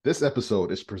This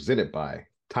episode is presented by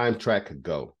TimeTrack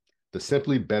Go, the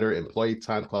simply better employee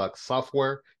time clock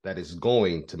software that is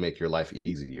going to make your life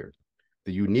easier.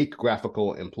 The unique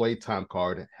graphical employee time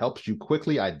card helps you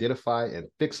quickly identify and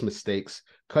fix mistakes,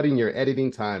 cutting your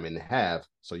editing time in half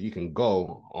so you can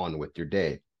go on with your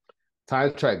day.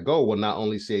 TimeTrack Go will not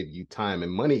only save you time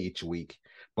and money each week,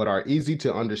 but our easy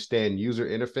to understand user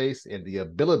interface and the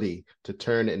ability to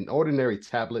turn an ordinary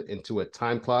tablet into a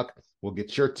time clock will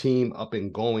get your team up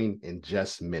and going in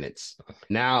just minutes.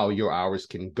 Now your hours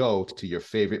can go to your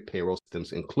favorite payroll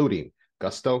systems, including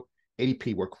Gusto,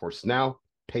 ADP Workforce Now,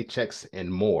 Paychecks,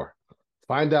 and more.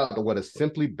 Find out what a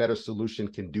simply better solution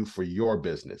can do for your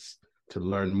business. To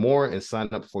learn more and sign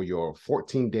up for your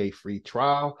 14-day free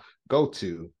trial, go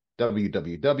to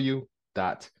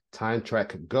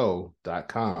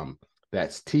www.timetrackgo.com.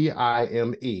 That's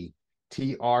TIMETRAK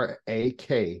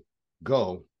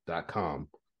go.com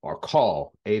or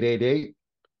call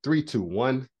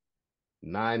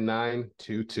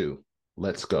 888-321-9922.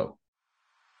 Let's go.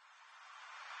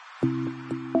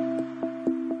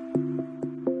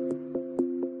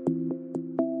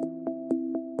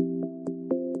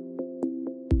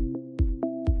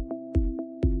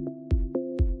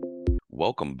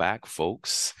 Welcome back,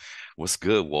 folks. What's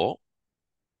good, Walt?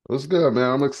 What's good, man?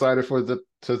 I'm excited for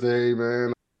today,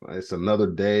 man. It's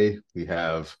another day. We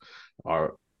have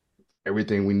our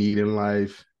everything we need in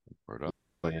life,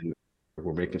 and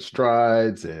we're making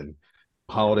strides. And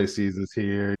holiday season's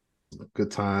here. Good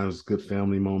times, good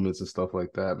family moments, and stuff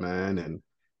like that, man. And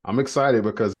I'm excited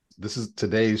because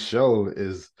today's show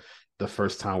is the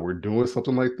first time we're doing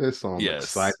something like this, so I'm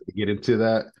excited to get into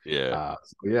that. Yeah.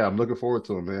 Yeah, I'm looking forward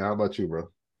to it, man. How about you, bro?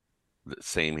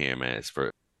 Same here, man. It's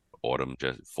for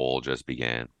fall just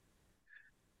began.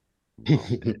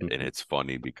 And it's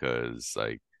funny because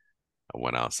like I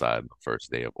went outside the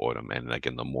first day of autumn and like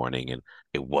in the morning and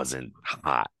it wasn't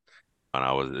hot. And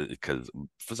I was because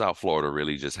South Florida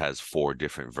really just has four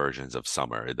different versions of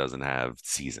summer. It doesn't have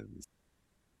seasons.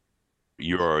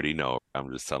 You already know.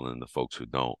 I'm just telling the folks who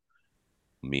don't.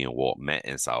 Me and Walt met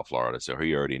in South Florida, so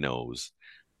he already knows.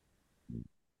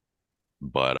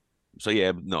 But so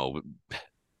yeah, no,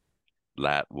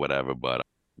 whatever. But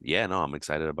yeah, no, I'm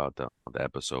excited about the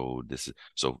episode.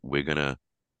 So we're gonna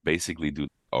basically do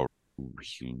a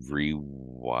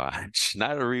rewatch,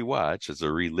 not a rewatch, it's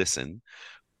a re-listen.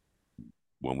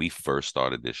 When we first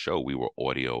started this show, we were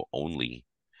audio only,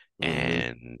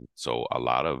 and so a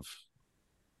lot of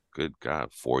good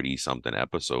God, 40 something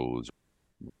episodes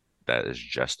that is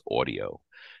just audio,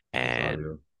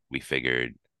 and we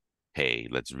figured, hey,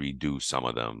 let's redo some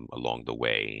of them along the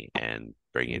way and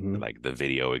bring in like the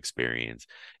video experience.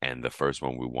 And the first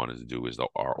one we wanted to do is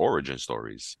our origin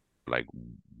stories, like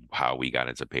how we got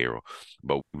into payroll.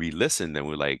 But we listened and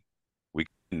we're like, we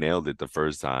nailed it the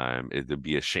first time. It'd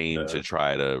be a shame to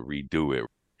try to redo it.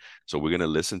 So we're gonna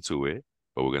listen to it,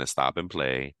 but we're gonna stop and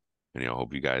play. And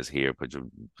hope you guys hear, put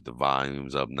the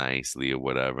volumes up nicely or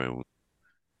whatever, and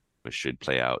it should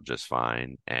play out just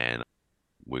fine. And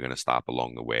we're going to stop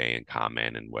along the way and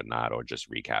comment and whatnot, or just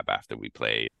recap after we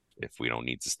play if we don't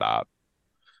need to stop.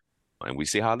 And we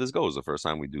see how this goes. The first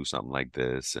time we do something like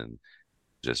this, and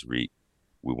we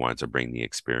wanted to bring the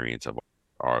experience of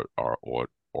our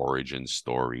origin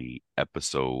story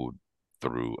episode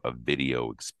through a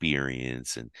video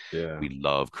experience. And we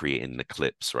love creating the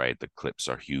clips, right? The clips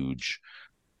are huge.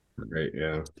 Right,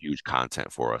 yeah. Huge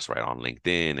content for us, right, on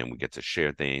LinkedIn, and we get to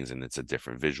share things, and it's a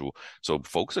different visual. So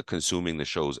folks are consuming the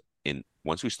shows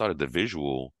once we started the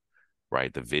visual,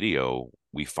 right, the video,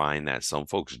 we find that some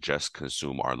folks just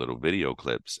consume our little video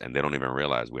clips and they don't even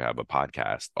realize we have a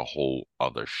podcast, a whole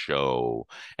other show,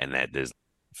 and that there's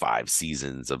 5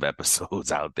 seasons of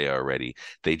episodes out there already.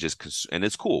 They just and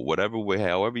it's cool.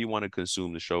 However you want to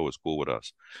consume the show is cool with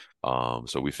us.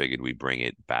 So we figured we bring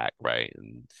it back, right?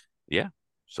 And yeah.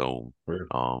 So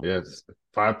it's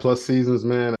 5+ seasons,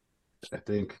 man. I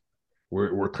think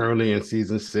we're currently in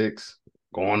season 6,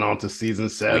 going on to season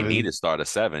 7. We need to start a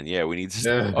 7. Yeah, we need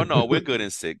to. Oh no, we're good in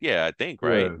 6. Yeah, I think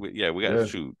right. We got to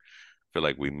shoot. Feel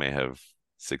like we may have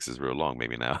 6 is real long.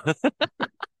 Maybe now.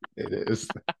 It is.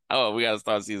 Oh, we got to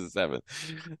start season 7.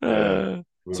 So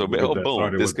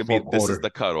boom, this is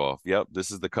the cutoff. Yep,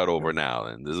 this is the cutover now,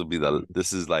 and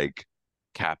this is like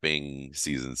capping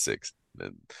season 6.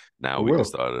 And now we can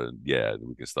start.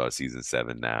 We can start season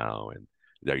 7 now, and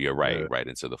you're right, right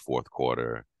into the fourth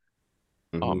quarter.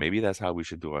 Oh, maybe that's how we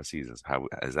should do our seasons. How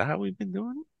is that how we've been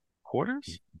doing it?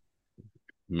 Quarters?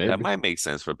 Maybe. That might make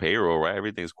sense for payroll, right?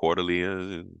 Everything's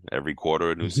quarterly, every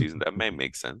quarter a new season. That may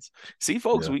make sense. See,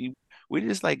 folks, we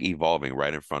just like evolving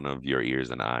right in front of your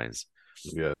ears and eyes.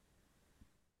 Yeah.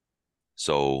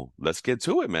 So let's get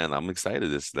to it, man. I'm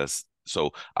excited.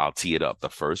 So I'll tee it up. The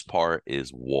first part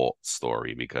is Walt's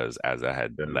story because as I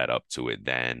had Yeah. led up to it,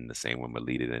 then the same when we're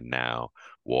leading in now,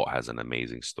 Walt has an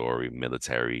amazing story,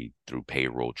 military through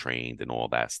payroll trained and all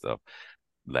that stuff.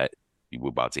 We're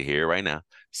about to hear it right now.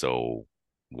 So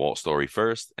Walt's story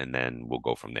first, and then we'll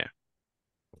go from there.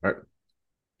 All right.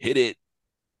 Hit it.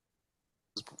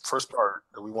 First part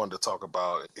that we wanted to talk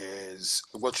about is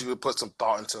what you would put some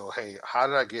thought into. Hey, how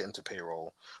did I get into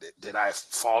payroll? Did I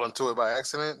fall into it by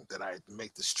accident? Did I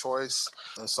make this choice?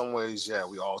 In some ways, yeah,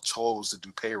 we all chose to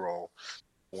do payroll.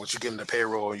 Once you get into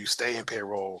payroll and you stay in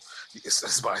payroll,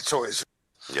 it's by choice.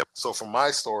 Yep. So for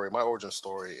my story, my origin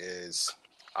story is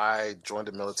I joined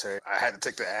the military. I had to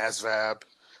take the ASVAB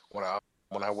when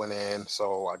I went in.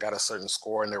 So I got a certain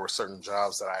score, and there were certain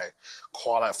jobs that I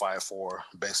qualified for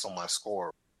based on my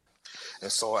score.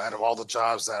 And so out of all the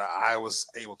jobs that I was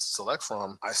able to select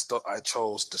from, I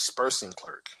chose dispersing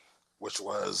clerk, which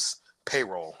was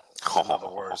payroll, in other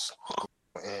words,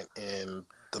 in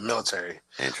the military.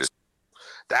 Interesting.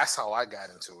 That's how I got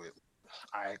into it.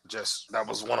 That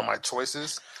was one of my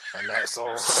choices, and yeah,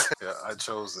 I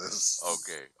chose this.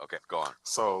 Okay, go on.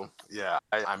 So yeah,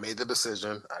 I made the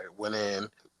decision. I went in,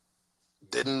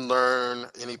 didn't learn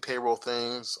any payroll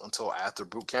things until after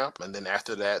boot camp, and then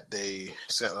after that, they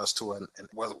sent us to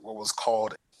what was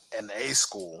called an A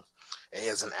school. A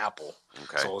as an apple.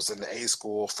 Okay. So it was an A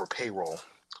school for payroll.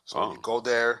 So you go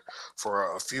there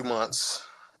for a few months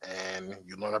and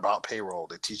you learn about payroll.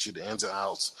 They teach you the ins and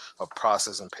outs of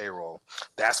processing payroll.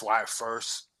 That's why I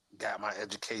first got my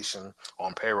education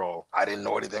on payroll. I didn't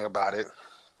know anything about it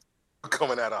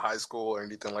coming out of high school or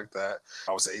anything like that.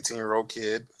 I was an 18-year-old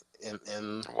kid in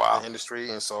the industry,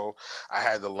 and so I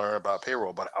had to learn about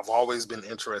payroll. But I've always been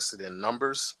interested in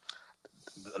numbers,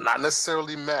 not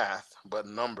necessarily math, but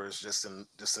numbers.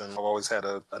 I've always had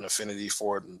an affinity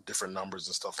for different numbers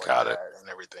and stuff like that and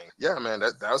everything. Yeah, man,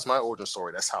 that was my origin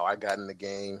story. That's how I got in the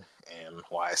game and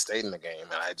why I stayed in the game,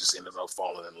 and I just ended up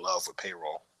falling in love with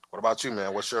payroll. What about you,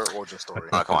 man? What's your origin story?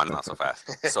 Come on, not so fast.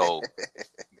 So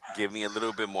give me a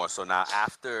little bit more. So now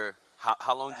after,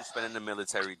 how long did you spend in the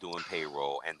military doing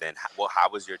payroll? And then how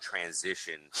was your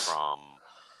transition from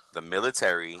the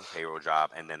military payroll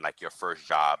job and then like your first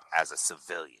job as a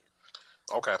civilian?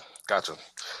 Okay, gotcha.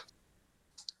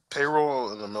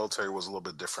 Payroll in the military was a little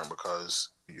bit different because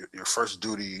your first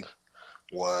duty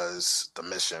was the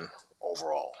mission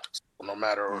overall. So no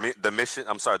matter the mission,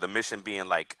 I'm sorry, the mission being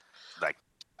like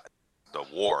the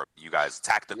war, you guys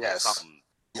tactical something.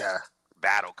 Yeah.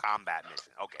 Battle combat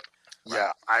mission. Okay. Right.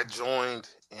 Yeah, I joined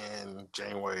in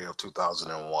January of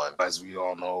 2001. As we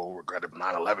all know, regrettably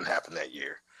 9/11 happened that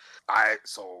year.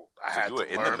 So you were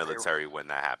in the military when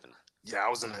that happened? Yeah, I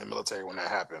was in the military when that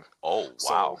happened. Oh,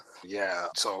 wow. So, yeah,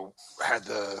 so I had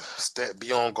to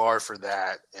be on guard for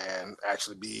that and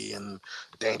actually be in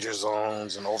danger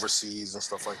zones and overseas and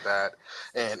stuff like that.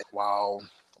 And while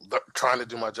trying to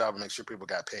do my job and make sure people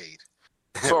got paid.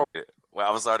 So,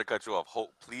 well, I'm sorry to cut you off.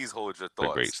 Please hold your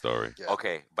thoughts. A great story. Yeah.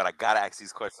 Okay, but I gotta ask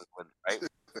these questions, right?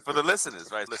 For the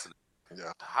listeners, right? Listen.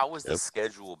 Yeah. How was the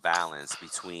schedule balance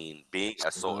between being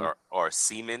a soldier or a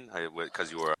seaman,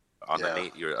 because you were on the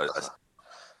Navy, you're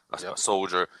a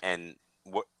soldier, and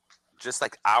what, just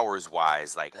like hours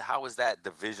wise, like how is that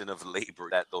division of labor,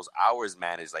 that those hours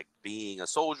managed, like being a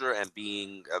soldier and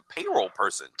being a payroll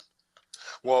person?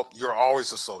 Well, you're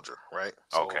always a soldier, right?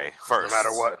 So okay, first. No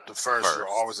matter what, first you're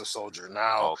always a soldier.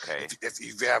 Now, okay, if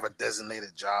you have a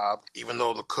designated job, even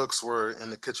though the cooks were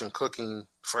in the kitchen cooking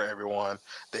for everyone,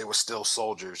 they were still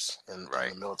soldiers in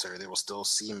the military. They were still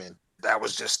seamen. That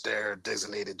was just their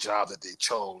designated job that they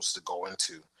chose to go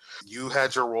into. You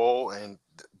had your role and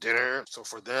dinner. So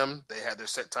for them, they had their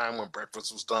set time when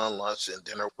breakfast was done, lunch and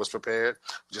dinner was prepared,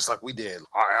 just like we did.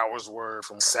 Our hours were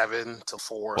from 7 to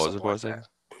 4. Something like that.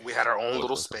 We had our own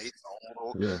little space, our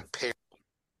own little pair.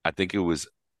 I think it was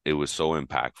so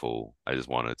impactful. I just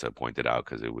wanted to point it out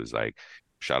because it was like,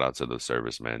 shout out to the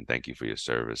servicemen. Thank you for your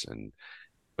service. And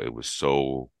it was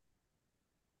so,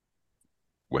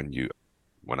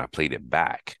 when I played it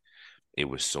back, it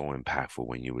was so impactful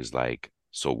when you was like,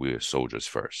 so we're soldiers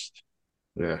first.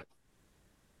 Yeah.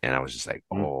 And I was just like,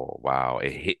 oh, wow.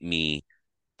 It hit me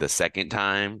the second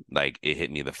time, like it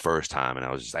hit me the first time. And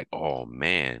I was just like, oh,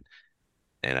 man.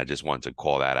 And I just wanted to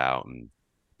call that out and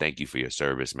thank you for your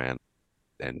service, man.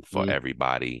 And for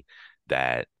everybody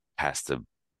that has to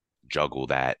juggle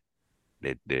that,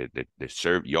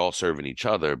 y'all serving each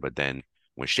other, but then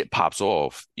when shit pops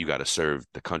off, you got to serve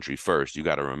the country first. You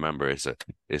got to remember it's a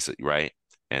right.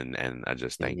 And I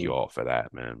just thank you all for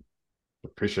that, man.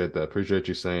 Appreciate that. Appreciate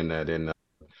you saying that. And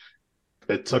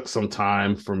It took some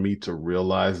time for me to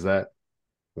realize that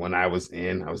when I was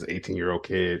an 18-year-old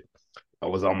kid. I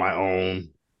was on my own,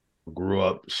 grew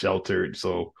up sheltered.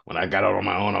 So when I got out on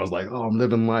my own, I was like, oh, I'm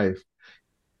living life.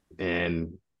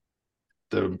 And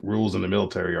the rules in the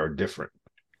military are different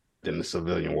than the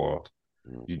civilian world.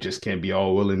 You just can't be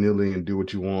all willy-nilly and do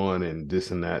what you want and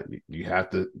this and that. You have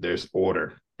to, there's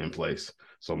order in place.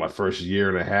 So my first year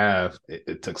and a half,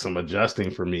 it took some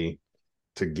adjusting for me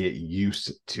to get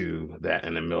used to that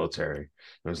in the military.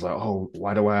 It was like, oh,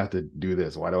 why do I have to do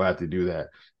this? Why do I have to do that?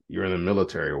 You're in the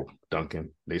military,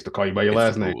 Duncan. They used to call you by your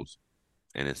last name. Rules.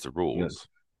 And it's the rules.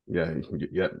 Yeah,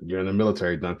 you're in the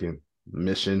military, Duncan.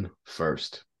 Mission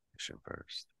first. Mission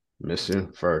first.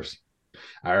 Mission first.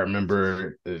 I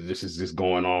remember this is just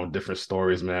going on different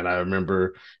stories, man. I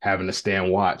remember having to stand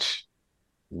watch.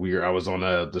 I was on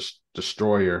a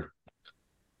destroyer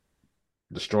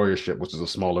ship, which is a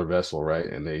smaller vessel, right?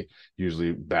 And they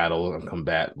usually battle and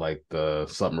combat like the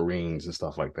submarines and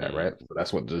stuff like that, right? So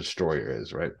that's what the destroyer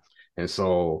is, right? And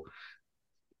so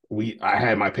I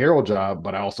had my payroll job,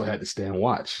 but I also had to stand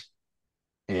watch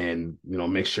and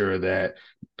make sure that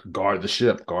guard the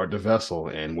ship, guard the vessel.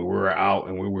 And when we were out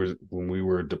and when we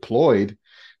were deployed,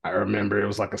 I remember it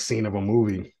was like a scene of a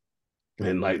movie.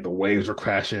 And like the waves were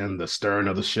crashing, the stern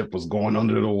of the ship was going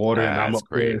under the water, and I'm up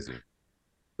crazy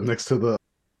there next to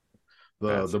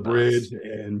the bridge,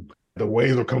 and the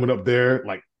waves were coming up there.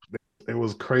 Like it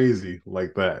was crazy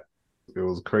like that. It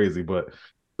was crazy, but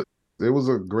it was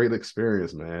a great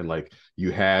experience, man. Like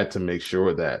you had to make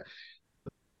sure that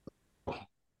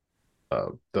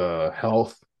the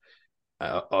health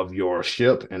of your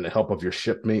ship and the help of your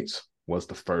shipmates was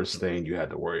the first thing you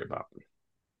had to worry about.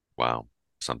 Wow.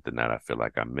 Something that I feel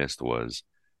like I missed was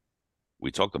we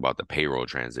talked about the payroll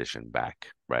transition back,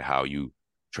 right? How you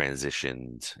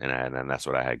transitioned, and that's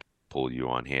what I had pulled you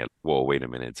on here. Well, wait a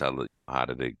minute. How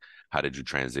did you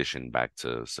transition back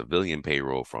to civilian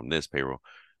payroll from this payroll?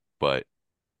 But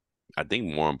I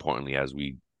think more importantly, as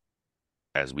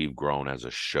we've grown as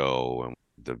a show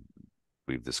and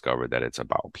we've discovered that it's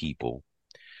about people.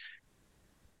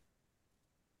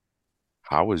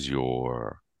 How was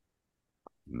your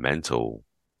mental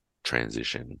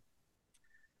transition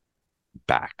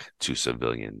back to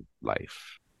civilian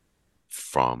life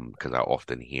because I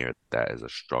often hear that as a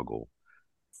struggle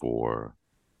for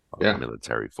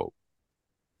military folk?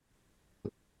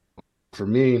 For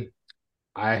me,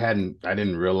 I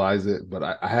didn't realize it, but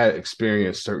I had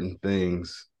experienced certain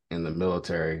things in the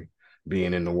military,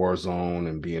 being in the war zone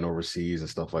and being overseas and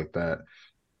stuff like that.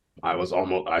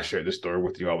 I shared this story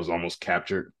with you. I was almost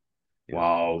captured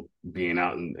while being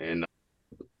out in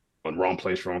wrong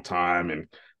place, wrong time, and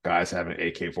guys having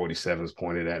AK-47s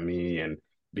pointed at me and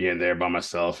being there by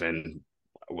myself. And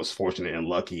I was fortunate and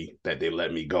lucky that they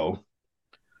let me go.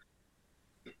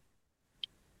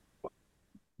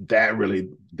 That really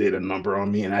did a number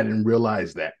on me. And I didn't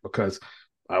realize that because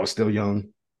I was still young.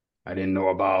 I didn't know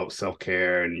about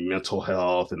self-care and mental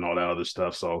health and all that other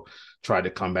stuff. So tried to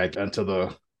come back into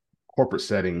the corporate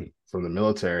setting from the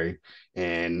military.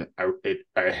 And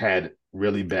I had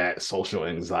really bad social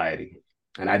anxiety.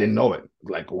 And I didn't know it.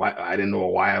 Like why I didn't know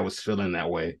why I was feeling that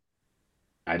way.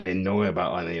 I didn't know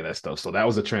about any of that stuff. So that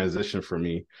was a transition for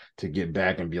me to get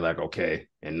back and be like, okay,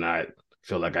 and not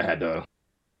feel like I had to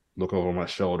look over my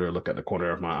shoulder, look at the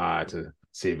corner of my eye to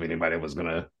see if anybody was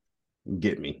gonna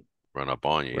get me. Run up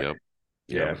on you. Right.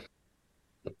 Yep.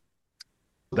 Yeah.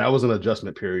 That was an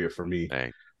adjustment period for me.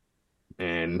 Dang.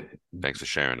 And thanks for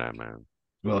sharing that, man.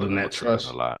 Building that trust.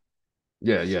 A lot.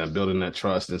 Yeah. Building that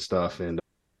trust and stuff and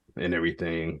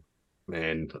everything.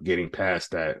 And getting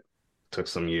past that took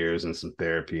some years and some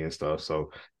therapy and stuff.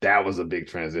 So that was a big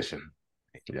transition.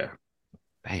 Yeah.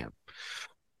 Damn.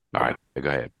 All right. Go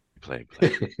ahead. Play.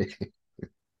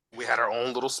 We had our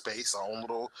own little space, our own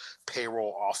little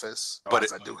payroll office. But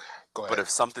go ahead. But if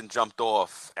something jumped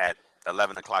off at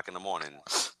 11 o'clock in the morning,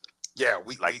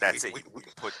 that's it. We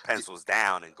put pencils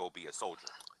down and go be a soldier.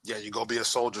 Yeah, you go be a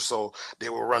soldier. So they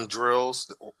will run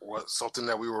drills. Something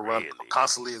that we will run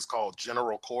constantly is called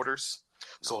general quarters.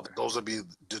 So those would be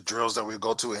the drills that we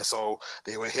go to. And so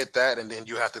they would hit that, and then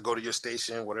you have to go to your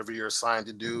station, whatever you're assigned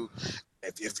to do.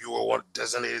 If you were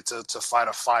designated to fight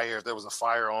a fire, if there was a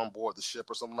fire on board the ship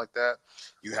or something like that,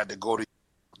 you had to go to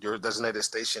your designated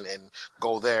station and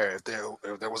go there. If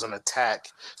there was an attack,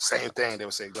 same thing. They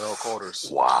would say general quarters.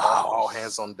 Wow. All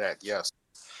hands on deck. Yes.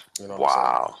 You know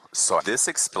wow. So this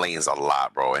explains a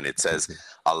lot, bro. And it says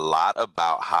a lot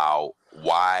about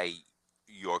why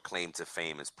your claim to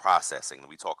fame is processing.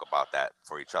 We talk about that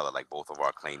for each other. Like both of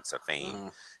our claims to fame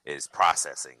is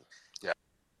processing. Yeah.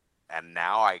 And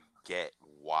now I get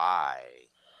why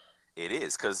It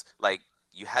is, because like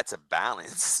you had to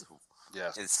balance.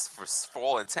 Yes. It's for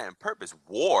all intent and purpose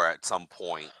war at some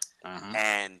point, Mm-hmm.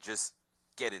 and just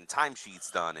getting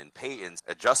timesheets done and pay and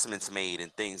adjustments made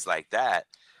and things like that.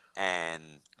 And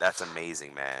that's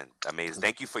amazing, man. Amazing.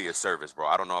 Thank you for your service, bro.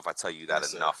 I don't know if I tell you that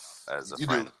Yes, sir. enough as a You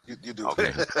friend. do. You do.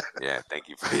 Okay. Yeah. Thank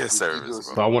you for your service, do.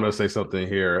 bro. So I want to say something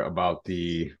here about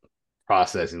the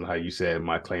processing, how you said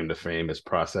my claim to fame is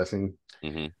processing.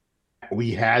 Hmm.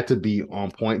 We had to be on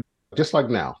point, just like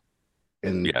now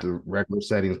in Yeah. the regular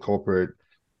setting, corporate,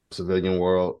 civilian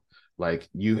world. Like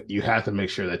you have to make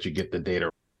sure that you get the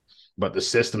data. But the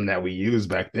system that we used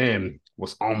back then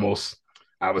was almost,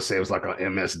 I would say, it was like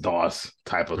an MS DOS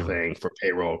type of thing for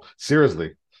payroll.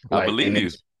 Seriously, I like, believe you.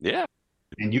 Yeah.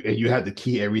 and you had to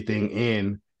key everything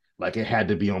in, like it had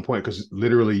to be on point because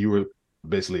literally you were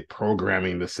basically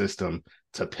programming the system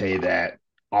to pay that,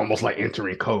 almost like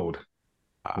entering code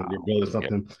when you're building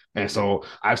something. And so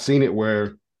I've seen it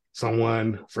where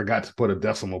someone forgot to put a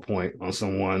decimal point on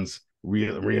someone's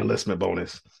re-enlistment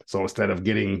bonus. So instead of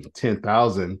getting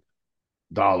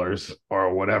 $10,000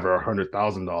 or whatever,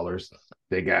 $100,000,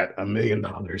 they got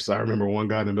 $1,000,000. So I remember one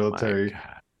guy in the military,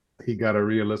 he got a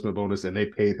re-enlistment bonus and they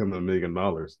paid him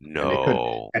 $1,000,000. And they couldn't,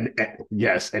 No. and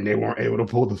yes, and they weren't able to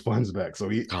pull the funds back. So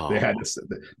they had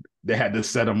to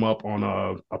set him up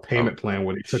on a payment plan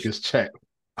where they took his check,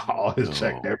 all his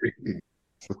check every week.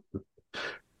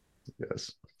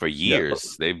 Yes. For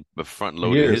years, they've front For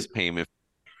loaded years. his payment.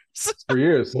 For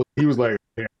years. So he was like,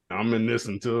 "Yeah, I'm in this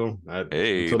until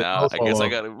Hey, the now wheels I fall guess I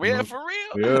off." got it. Yeah, for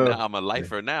real. Yeah. Now I'm a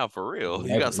lifer now, for real. You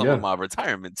Life, got some of yeah. my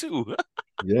retirement too.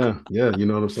 Yeah. You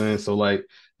know what I'm saying? So like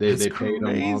That's they paid him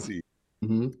off. crazy.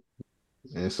 Mm-hmm.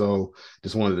 And so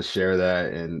just wanted to share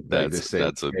that and like they say,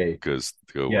 That's a hey, good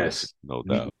way, yes, no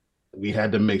doubt. we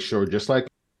had to make sure, just like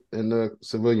in the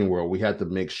civilian world, we had to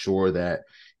make sure that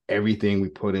everything we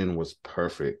put in was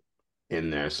perfect in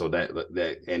there. So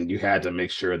and you had to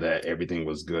make sure that everything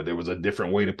was good. There was a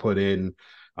different way to put in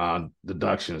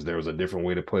deductions. There was a different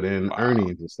way to put in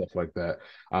earnings and stuff like that.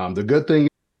 The good thing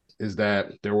is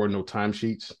that there were no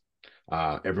timesheets.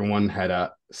 Everyone had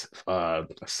a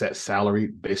set salary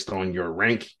based on your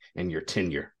rank and your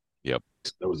tenure. Yep.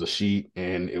 There was a sheet,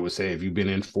 and it would say if you've been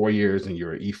in 4 years and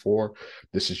you're an E4,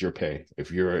 this is your pay. If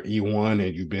you're an E1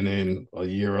 and you've been in a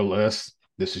year or less,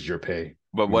 this is your pay.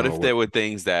 But You what know, if there were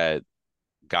things that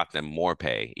got them more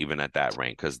pay, even at that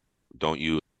rank? Because don't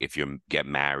you, if you get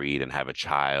married and have a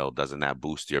child, doesn't that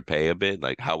boost your pay a bit?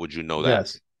 Like, how would you know that?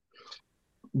 yes.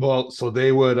 Well, so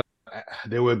they would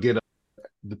get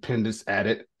dependents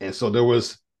added, and so there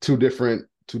was two different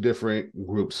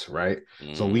groups, right?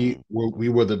 So we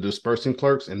were the dispersing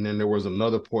clerks, and then there was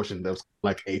another portion that was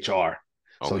like HR.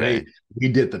 So Okay. we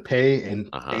did the pay, and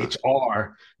Uh-huh.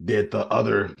 HR did the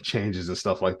other changes and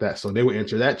stuff like that. So they would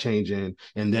enter that change in,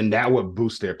 and then that would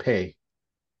boost their pay.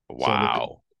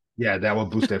 Wow. Yeah, that would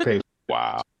boost their pay.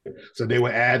 Wow. So they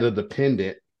would add a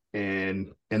dependent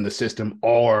and in the system,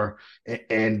 or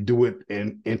and do it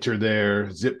and enter their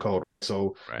zip code.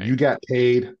 So you got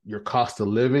paid your cost of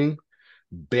living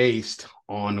based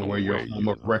on where your home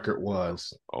of record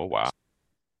was. Oh, wow.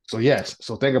 So yes,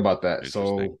 so think about that.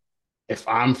 So if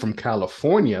I'm from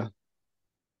California,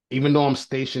 even though I'm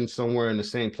stationed somewhere in the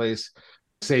same place,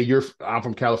 say I'm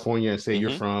from California and say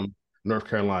you're from North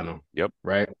Carolina. Yep.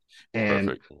 Right.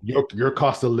 And your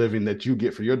cost of living that you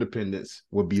get for your dependents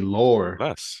would be lower.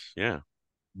 Less. Yeah.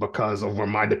 Because of where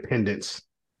my dependents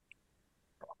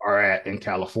are at in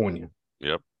California.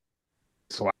 Yep.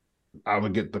 So I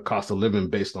would get the cost of living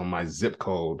based on my zip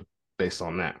code based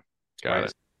on that. Got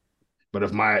it. But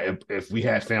if we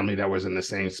had family that was in the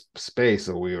same space,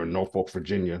 or we were in Norfolk,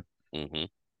 Virginia, if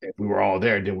we were all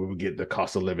there, then we would get the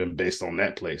cost of living based on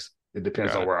that place. It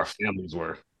depends on where our families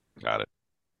were. Got it.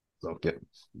 So yeah.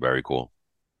 Very cool.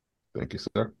 Thank you,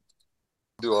 sir.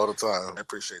 Do all the time. I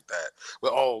appreciate that.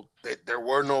 But there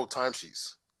were no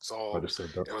timesheets. So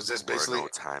it was just basically no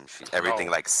timesheets. Everything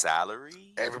like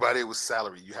salary. Everybody was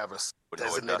salary. You have a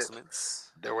designated. No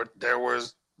adjustments.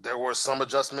 There were some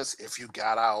adjustments if you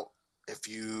got out. If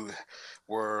you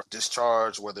were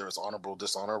discharged, whether it's honorable,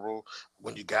 dishonorable,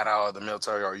 when you got out of the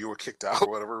military or you were kicked out for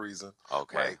whatever reason,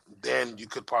 right, then you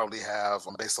could probably have,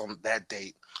 based on that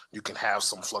date, you can have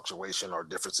some fluctuation or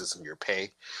differences in your pay.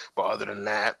 But other than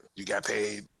that, you got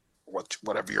paid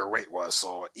whatever your rate was.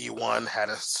 So E1 had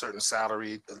a certain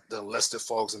salary, the enlisted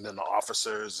folks, and then the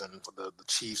officers and the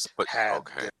chiefs had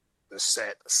the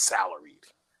set salaried.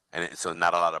 And so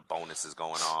not a lot of bonuses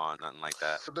going on, nothing like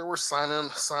that. There were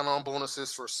sign-on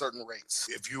bonuses for certain rates.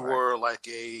 If you were like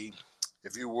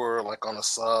on a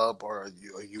sub, or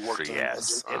you worked in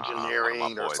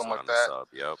engineering or something like that.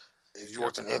 Yep. If you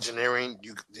worked in engineering,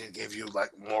 they gave you like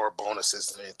more bonuses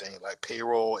than anything. Like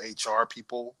payroll, HR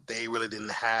people, they really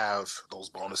didn't have those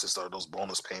bonuses or those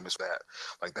bonus payments that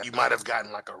you might have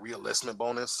gotten like a reenlistment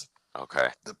bonus. Okay.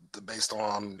 Based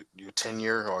on your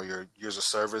tenure or your years of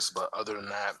service, but other than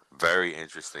that, very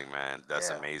interesting, man. That's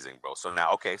amazing, bro. So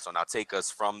now take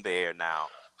us from there. Now,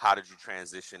 how did you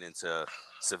transition into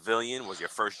civilian? Was your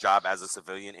first job as a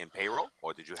civilian in payroll,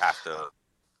 or did you have to?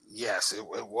 Yes, it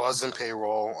was in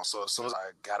payroll. So as soon as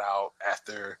I got out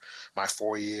after my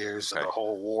 4 years, the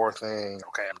whole war thing,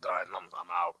 okay, I'm done. I'm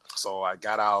out. So I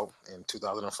got out in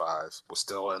 2005. Was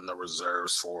still in the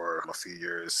reserves for a few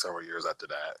years, several years after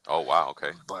that. Oh, wow.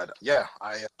 Okay. But yeah,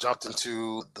 I jumped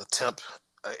into the temp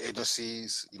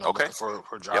agencies, looking for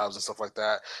jobs and stuff like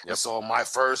that. And so my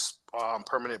first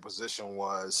permanent position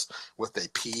was with a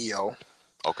PEO.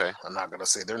 Okay. I'm not going to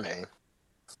say their name.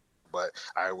 But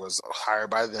I was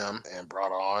hired by them and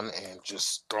brought on and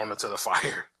just thrown into the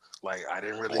fire. Like I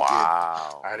didn't really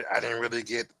I didn't really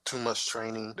get too much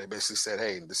training. They basically said,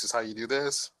 "Hey, this is how you do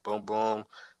this. Boom, boom.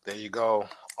 There you go.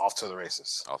 Off to the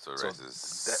races."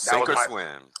 Sink or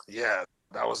swim. Yeah,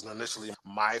 that was initially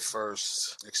my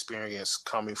first experience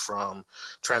coming from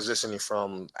transitioning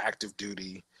from active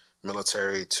duty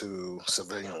military to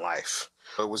civilian life.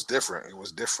 It was different. It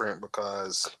was different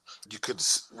because you could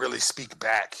really speak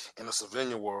back in the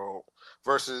civilian world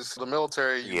versus the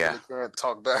military. You really can't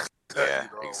talk back. Yeah,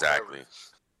 exactly. Whatever.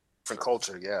 Different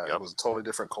culture. Yeah, it was a totally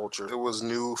different culture. It was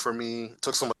new for me. It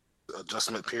took some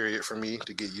adjustment period for me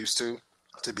to get used to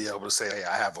be able to say, hey,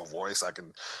 I have a voice. I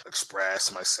can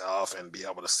express myself and be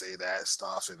able to say that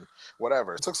stuff and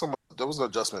whatever. There was an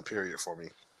adjustment period for me.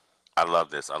 I love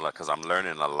this. Because I'm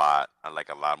learning a lot. I like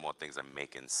a lot more things are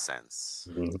making sense.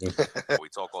 We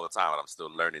talk all the time, but I'm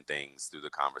still learning things through the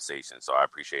conversation. So I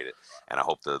appreciate it. And I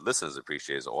hope the listeners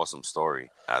appreciate it. It's an awesome story.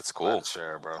 That's cool.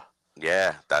 Sure, bro.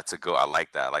 Yeah, that's a good. I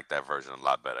like that. I like that version a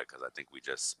lot better because I think we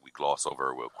gloss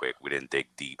over it real quick. We didn't dig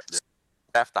deep.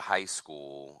 After high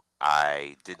school,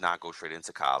 I did not go straight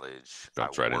into college.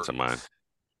 Jumped right into mine.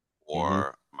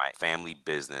 Or my family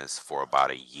business for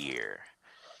about a year.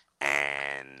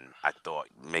 And I thought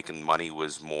making money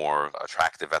was more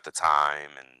attractive at the time,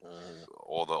 and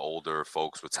all the older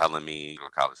folks were telling me go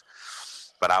to college.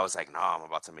 But I was like, no, I'm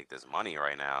about to make this money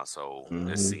right now, so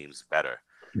this seems better.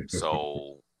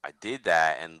 So I did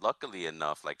that, and luckily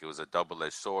enough, like it was a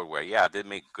double-edged sword where, I did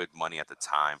make good money at the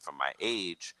time for my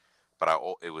age, but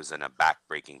it was in a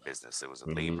back-breaking business. It was a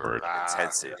labor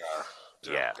intensive.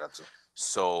 Gotcha.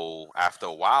 So after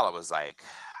a while, I was like,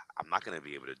 I'm not going to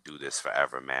be able to do this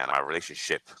forever, man. My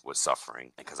relationship was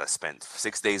suffering because I spent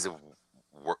 6 days a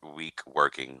week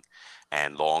working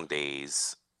and long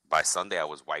days. By Sunday, I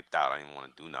was wiped out. I didn't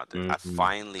want to do nothing. I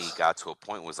finally got to a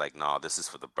point where it was like, no, this is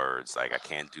for the birds. Like, I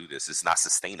can't do this. It's not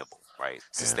sustainable, right?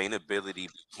 Yeah. Sustainability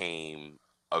became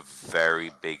a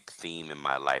very big theme in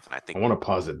my life. And I think I want to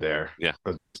pause it there. Yeah.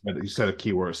 You said a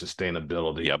key word,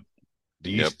 sustainability. Yep.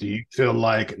 Do you feel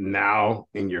like now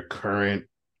in your current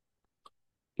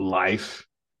life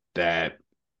that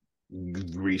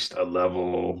you've reached a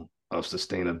level of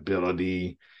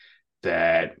sustainability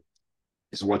that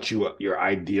is what your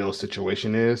ideal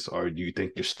situation is, or do you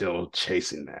think you're still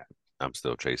chasing that? I'm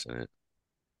still chasing it.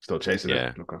 Still chasing it?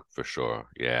 Yeah, okay. For sure.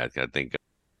 Yeah, I think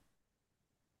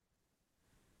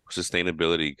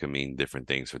sustainability can mean different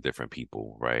things for different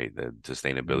people, right? The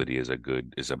sustainability is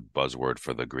a buzzword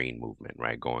for the green movement,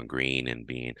 right? Going green and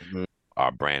being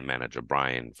our brand manager,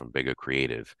 Brian from Bigger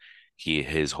Creative.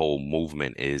 His whole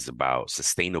movement is about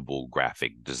sustainable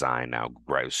graphic design now,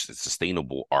 right?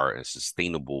 Sustainable art and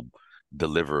sustainable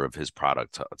deliver of his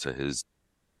product to his.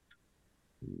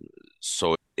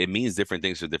 So it means different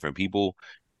things to different people.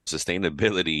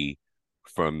 Sustainability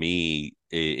for me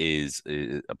is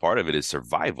a part of it is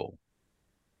survival,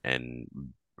 and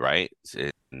right,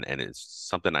 and it's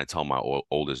something I tell my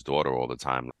oldest daughter all the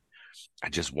time. I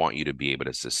just want you to be able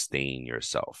to sustain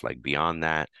yourself. Like beyond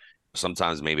that,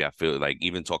 sometimes maybe I feel like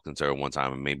even talking to her one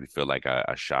time, I maybe feel like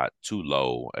I shot too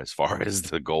low as far as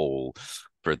the goal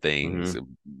for things.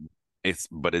 It's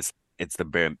the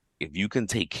bare. If you can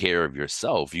take care of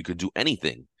yourself, you could do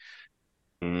anything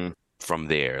from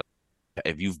there.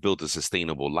 If you've built a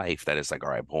sustainable life that is like,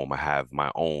 all right, boom, I have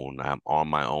my own, I'm on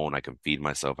my own, I can feed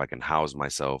myself, I can house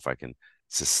myself, I can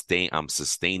I'm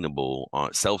sustainable,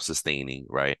 self-sustaining,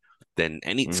 right? Then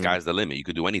sky's the limit. You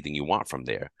could do anything you want from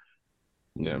there.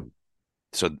 Yeah.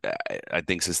 So I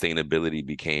think sustainability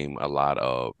became a lot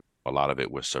of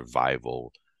it was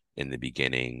survival in the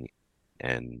beginning.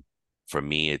 And for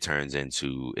me, it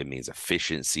means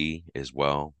efficiency as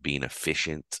well, being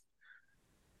efficient.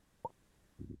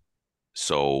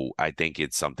 So I think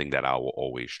it's something that I will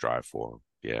always strive for.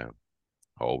 Yeah.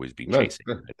 I'll always be Nice.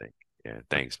 chasing, I think. Yeah.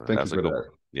 Thanks, man. Thank you That's a for good that.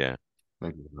 one. Yeah.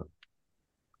 Thank you.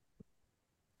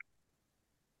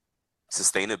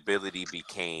 Sustainability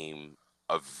became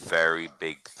a very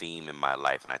big theme in my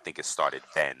life, and I think it started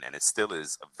then, and it still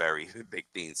is a very big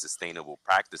theme. Sustainable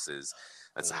practices,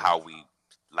 that's how we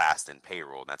last in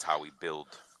payroll. That's how we build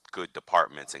good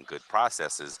departments and good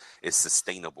processes, is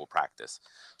sustainable practice.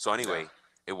 So anyway,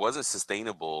 it wasn't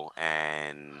sustainable,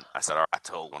 and I said, all right, I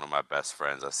told one of my best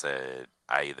friends, I said,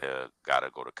 I either got to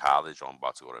go to college or I'm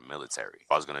about to go to the military.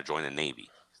 I was going to join the Navy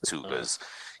too, because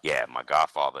my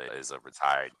godfather is a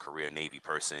retired career Navy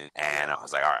person, and I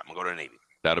was like, all right, I'm gonna go to the Navy.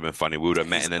 That'd have been funny. We would have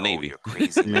met He's in the no, Navy. you're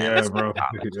crazy, man. Yeah, bro.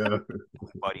 Yeah.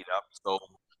 Buddied up. So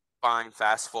fine,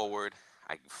 fast forward,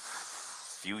 a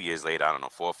few years later, I don't know,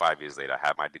 4 or 5 years later, I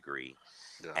had my degree.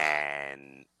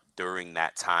 And during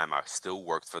that time, I still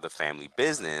worked for the family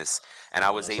business, and I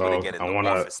was able to get in the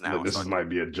office now. This might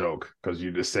be a joke because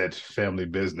you just said family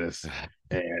business,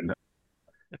 and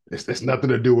it's nothing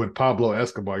to do with Pablo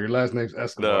Escobar. Your last name's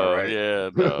Escobar, No, right? yeah,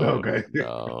 no. Okay.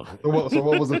 No. So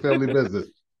what was the family business?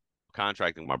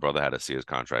 Contracting. My brother had a Sears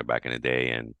contract back in the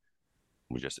day, and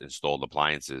we just installed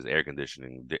appliances, air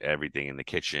conditioning, everything in the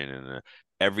kitchen, and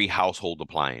every household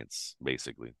appliance,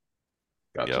 basically.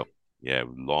 Gotcha. Yep. Yeah,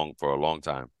 for a long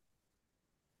time.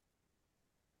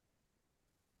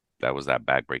 That was that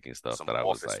backbreaking stuff Some that I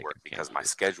was office like, work I can't because do my this.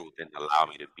 schedule didn't allow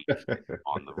me to be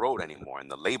on the road anymore in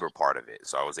the labor part of it.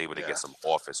 So I was able to get some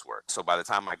office work. So by the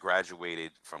time I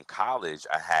graduated from college,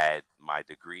 I had my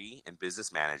degree in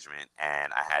business management,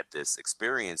 and I had this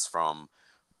experience from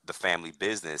the family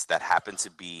business that happened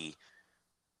to be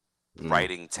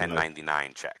writing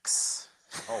 1099 checks.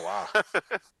 Oh, wow.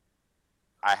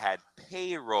 I had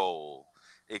payroll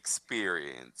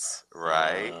experience,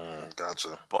 right?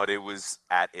 Gotcha. But it was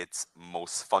at its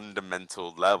most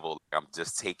fundamental level. I'm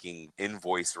just taking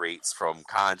invoice rates from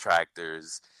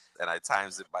contractors, and I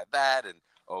times it by that, and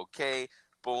okay,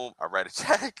 boom, I write a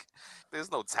check.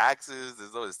 There's no taxes.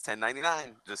 It's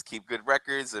 1099. Just keep good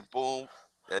records, and boom,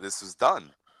 and this was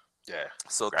done. Yeah.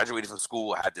 So graduated from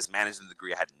school, I had this management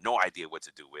degree I had no idea what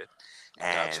to do with.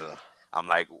 And Gotcha. I'm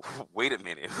like, wait a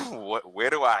minute, where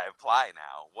do I apply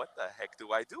now? What the heck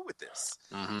do I do with this?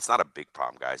 It's not a big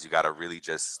problem, guys. You got to really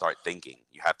just start thinking.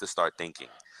 You have to start thinking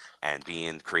and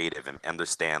being creative and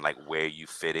understand like where you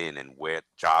fit in and where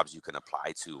jobs you can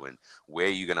apply to and where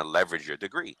you're going to leverage your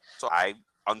degree. So I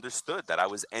understood that I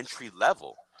was entry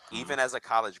level. Even as a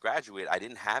college graduate, I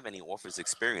didn't have any office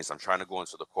experience. I'm trying to go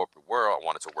into the corporate world. I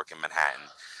wanted to work in Manhattan.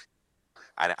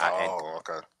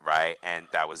 Okay. Right. And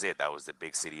that was it. That was the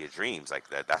big city of dreams. Like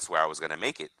that's where I was going to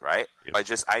make it. Right.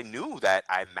 Yep. I knew that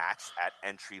I matched at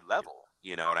entry level.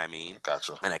 You know what I mean?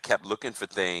 Gotcha. And I kept looking for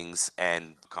things,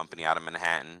 and the company out of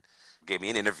Manhattan gave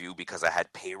me an interview because I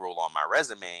had payroll on my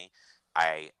resume.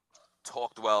 I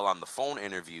talked well on the phone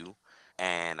interview,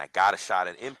 and I got a shot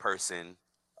at in person.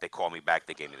 They called me back.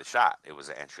 They gave me the shot. It was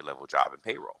an entry level job in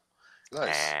payroll.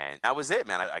 Nice. And that was it,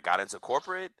 man. I got into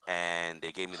corporate, and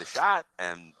they gave me the shot,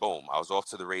 and boom, I was off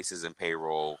to the races in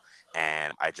payroll.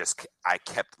 And I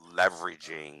kept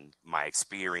leveraging my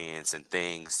experience and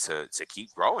things to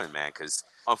keep growing, man. Because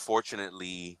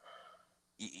unfortunately,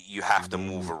 you have to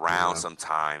move around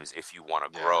sometimes if you want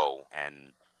to grow.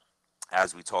 And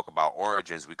as we talk about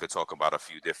origins, we could talk about a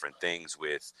few different things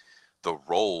with the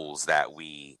roles that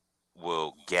we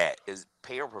will get. Is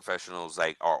payroll professionals,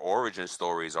 like our origin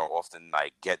stories are often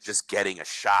like getting a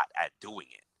shot at doing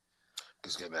it.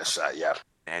 Just getting that shot, yeah.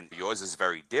 And yours is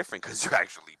very different because you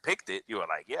actually picked it. You were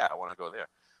like, yeah, I want to go there.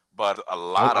 But a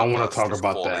lot of want us to talk just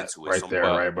about fall that into it. right there,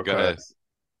 right? Because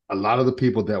a lot of the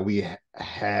people that we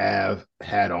have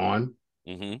had on,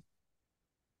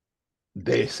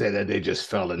 they say that they just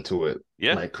fell into it.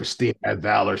 Yeah. Like Christine had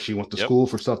Valor, she went to school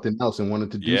for something else and wanted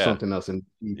to do something else, and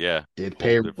did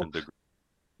payroll.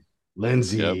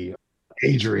 Lindsay,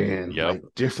 Adrian, like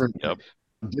different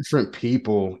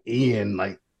people. Ian,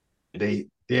 like they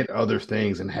did other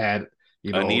things and had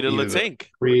Anita either Latink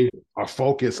or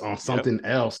focus on something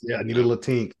else. Yeah, Anita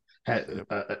Latink had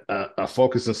a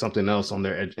focus on something else on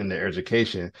their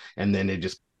education, and then they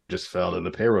just fell in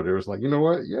the payroll. They was like, you know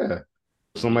what? Yeah,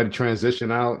 somebody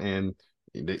transition out, and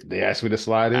they asked me to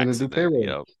slide in and do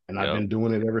payroll, and I've been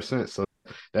doing it ever since. So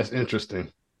that's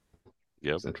interesting.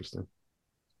 It's interesting.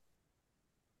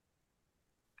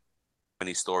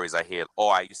 Many stories I hear,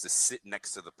 I used to sit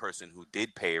next to the person who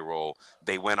did payroll.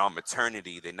 They went on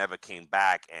maternity, they never came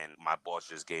back, and my boss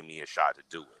just gave me a shot to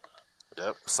do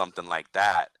it. Something like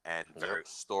that. And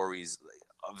stories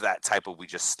of that type of, we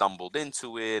just stumbled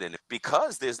into it, and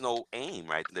because there's no aim,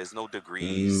 right? There's no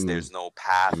degrees, there's no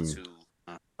path to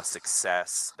a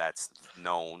success that's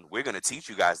known. We're going to teach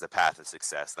you guys the path of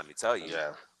success, let me tell you.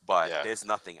 Yeah. But there's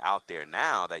nothing out there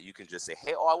now that you can just say,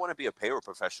 hey, I want to be a payroll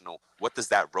professional. What does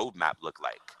that roadmap look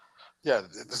like? Yeah,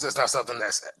 it's not something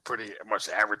that's pretty much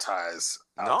advertised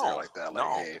out there like that.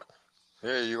 Like,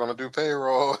 hey, you're gonna do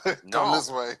payroll. Come this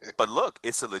way. But look,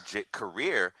 it's a legit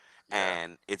career,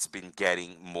 and it's been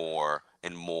getting more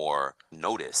and more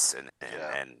notice,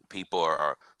 and people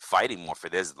are fighting more for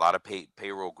this. A lot of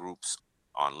payroll groups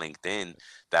on LinkedIn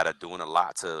that are doing a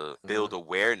lot to build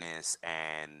awareness,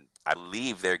 and I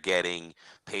believe they're getting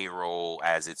payroll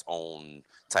as its own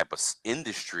type of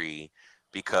industry,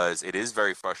 because it is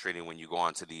very frustrating when you go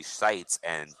onto these sites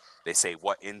and they say,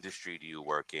 what industry do you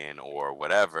work in or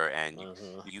whatever, and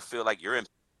you feel like you're in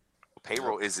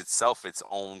payroll is itself its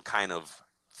own kind of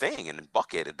thing and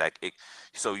bucket.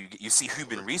 So you see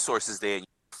human resources there and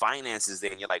finances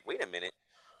there, and you're like, wait a minute,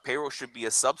 payroll should be a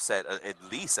subset, at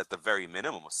least at the very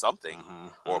minimum, of something,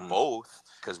 or both,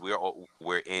 because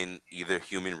we're in either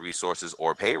human resources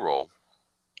or payroll.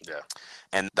 Yeah.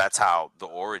 And that's how the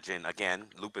origin, again,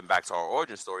 looping back to our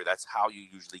origin story, that's how you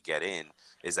usually get in,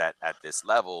 is at this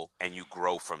level, and you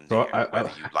grow from there, whether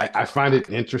you like it I or find not. it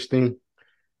interesting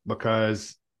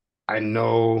because I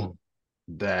know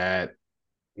that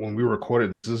when we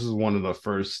recorded, this is one of the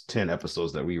first 10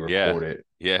 episodes that we recorded.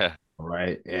 Yeah.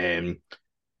 Right. And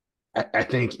I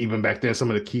think even back then,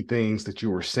 some of the key things that you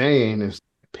were saying is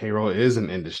payroll is an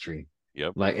industry.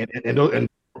 Yep. Like, and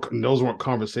those weren't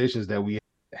conversations that we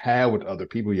had with other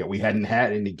people yet. We hadn't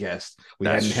had any guests.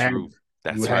 That's true.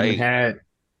 That's right. Hadn't had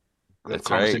That's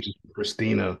conversations with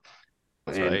Christina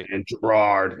right. and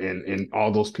Gerard and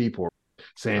all those people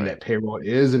saying that payroll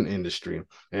is an industry.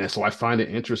 And so I find it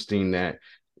interesting that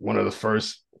one of the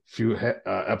first few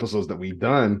episodes that we've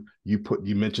done, you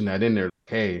mentioned that in there.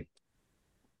 Hey,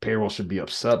 payroll should be a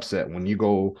subset. When you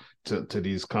go to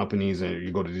these companies and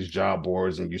you go to these job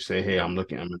boards and you say, hey, I'm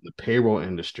in the payroll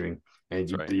industry, and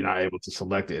you're not able to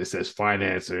select it. It says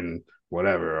finance and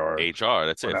whatever, or HR.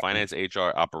 That's whatever. it. Finance,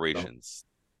 HR, operations.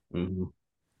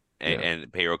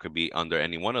 And payroll could be under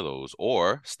any one of those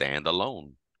or stand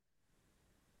alone.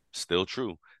 Still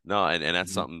true. No, and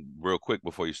that's something real quick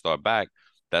before you start back.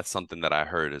 That's something that I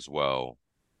heard as well.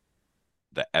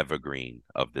 The evergreen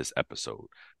of this episode,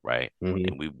 right?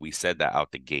 And we said that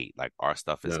out the gate, like our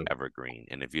stuff is evergreen.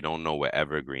 And if you don't know what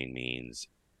evergreen means,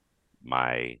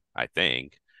 I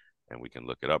think, and we can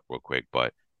look it up real quick,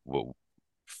 but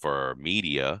for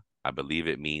media, I believe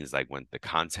it means like when the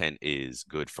content is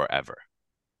good forever.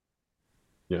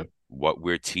 Yeah. What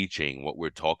we're teaching, what we're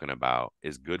talking about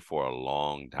is good for a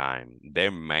long time.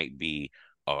 There might be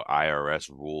a IRS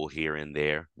rule here and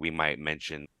there. We might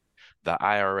mention the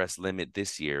IRS limit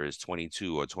this year is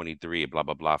 22 or 23, blah,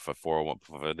 blah, blah, for 401,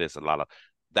 for this, a lot of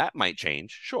that might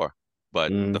change, sure.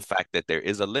 But the fact that there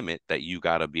is a limit that you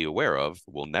got to be aware of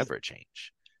will never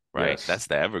change, right? Yes. That's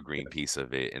the evergreen piece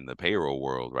of it in the payroll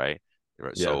world, right?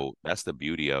 So that's the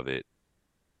beauty of it.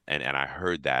 And I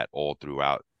heard that all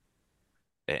throughout.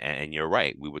 And you're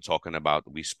right. We were talking about,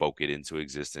 we spoke it into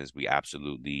existence. We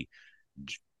absolutely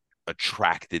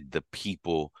attracted the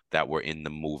people that were in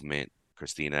the movement.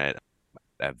 Christina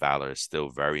at Valor is still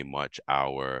very much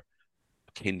our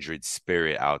kindred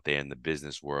spirit out there in the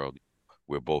business world.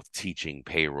 We're both teaching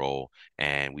payroll,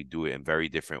 and we do it in very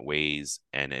different ways,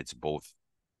 and it's both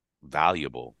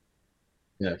valuable.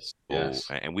 Yes.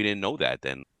 And we didn't know that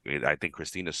then. I think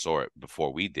Christina saw it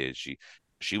before we did.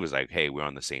 She was like, hey, we're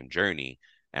on the same journey.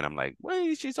 And I'm like, what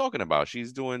is she talking about?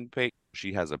 She's doing pay.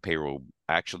 She has a payroll,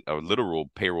 actually a literal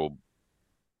payroll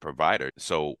provider.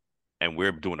 So, and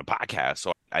we're doing a podcast.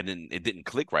 So it didn't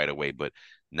click right away. But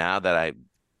now that I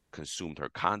consumed her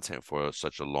content for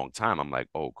such a long time, I'm like,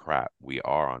 oh crap, we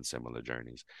are on similar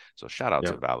journeys. So shout out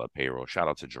to Valor Payroll. Shout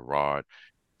out to Gerard.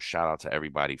 Shout out to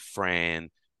everybody, Fran,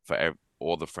 for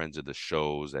all the friends of the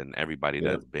shows and everybody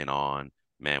that's been on.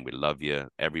 Man, we love you.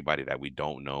 Everybody that we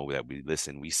don't know, that we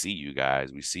listen, we see you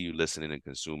guys. We see you listening and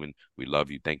consuming. We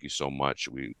love you. Thank you so much.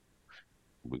 We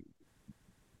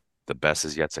the best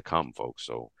is yet to come, folks.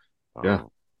 So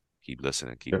keep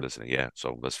listening, listening. Yeah.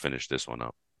 So let's finish this one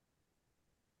up.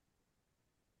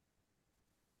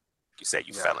 You said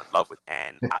you fell in love with,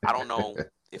 and I don't know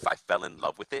if I fell in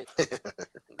love with it,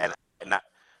 and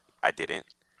I didn't.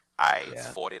 I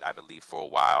fought it, I believe, for a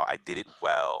while. I did it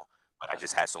well, but I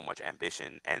just had so much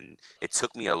ambition, and it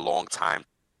took me a long time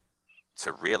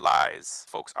to realize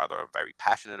folks either very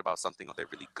passionate about something or they're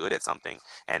really good at something,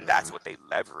 and that's what they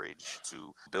leverage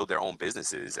to build their own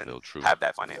businesses and have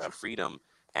that financial freedom.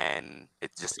 and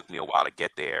it just took me a while to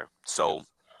get there. So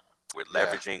we're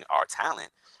leveraging our talent,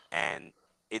 and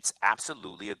it's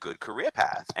absolutely a good career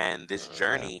path. And this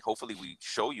journey, hopefully we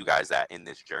show you guys that in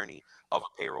this journey of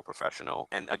a payroll professional.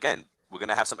 And again, we're going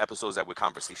to have some episodes that we're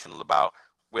conversational about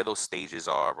where those stages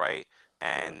are, right?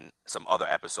 And some other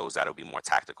episodes that'll be more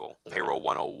tactical. Payroll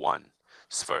 101,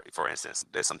 for instance.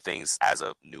 There's some things as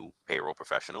a new payroll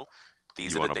professional.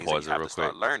 These are the things that you have to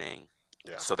start learning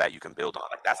so that you can build on.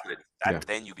 Like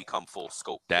then you become full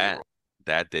scope payroll.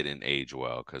 That didn't age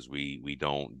well, because we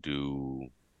don't do,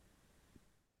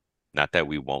 not that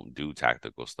we won't do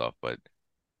tactical stuff, but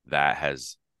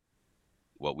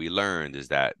what we learned is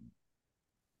that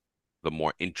the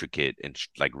more intricate and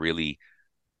like really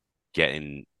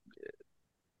getting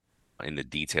in the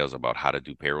details about how to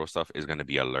do payroll stuff is going to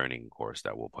be a learning course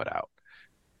that we'll put out.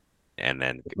 And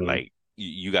then like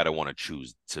you got to want to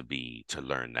choose to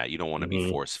learn that. You don't want to be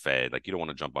force fed. Like you don't want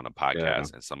to jump on a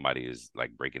podcast and somebody is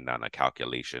like breaking down a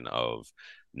calculation of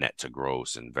net to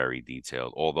gross and very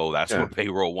detailed, although that's what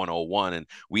payroll 101, and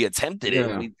we attempted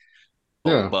it.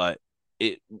 But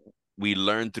we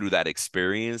learned through that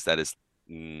experience that is,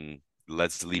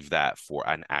 let's leave that for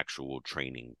an actual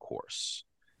training course,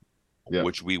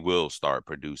 which we will start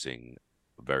producing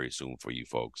very soon for you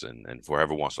folks and for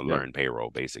whoever wants to learn payroll,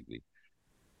 basically.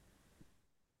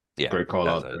 Great call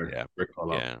out there. Great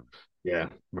call out. Yeah,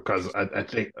 because I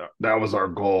think that was our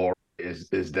goal, is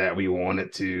that we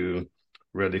wanted to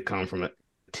really come from it,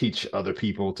 teach other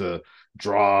people to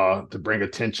bring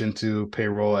attention to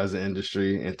payroll as an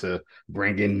industry, and to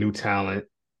bring in new talent,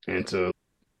 and to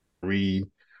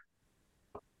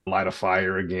light a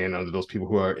fire again under those people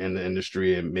who are in the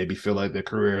industry and maybe feel like their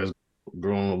career has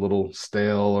grown a little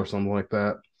stale or something like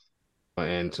that,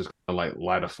 and just kind of like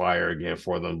light a fire again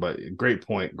for them. But great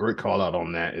point, great call out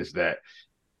on that, is that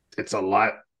it's a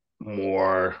lot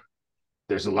more,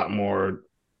 there's a lot more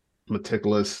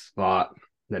meticulous thought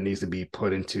that needs to be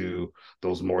put into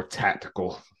those more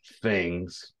tactical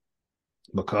things,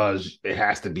 because it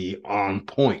has to be on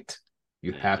point.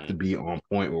 You have to be on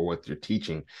point with what you're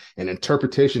teaching, and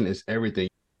interpretation is everything.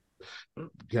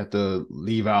 You have to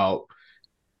leave out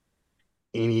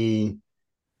any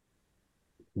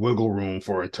wiggle room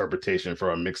for interpretation,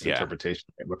 for a mixed interpretation,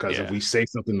 because if we say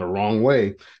something the wrong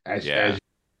way, as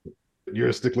you're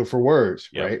a stickler for words,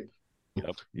 right?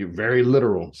 You're very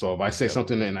literal. So if I say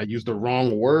something and I use the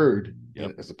wrong word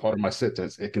as a part of my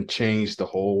sentence, it can change the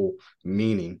whole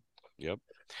meaning of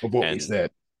what we said.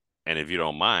 And if you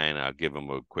don't mind, I'll give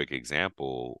them a quick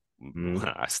example.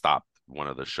 I stopped one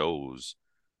of the shows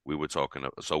we were talking.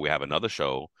 So we have another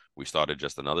show. We started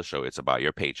just another show. It's about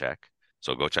your paycheck.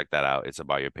 So go check that out. It's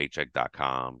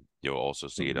aboutyourpaycheck.com. You'll also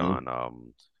see it on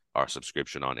our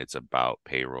subscription on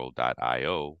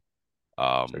itsaboutpayroll.io.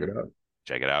 Check it out.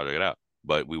 Check it out.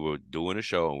 But we were doing a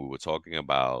show and we were talking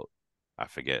about, I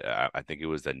forget, I think it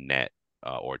was the net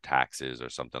or taxes or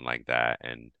something like that.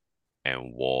 And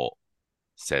Walt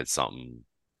said something,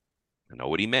 I know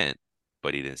what he meant,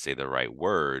 but he didn't say the right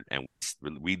word. And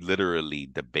we literally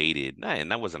debated, and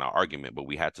that wasn't an argument, but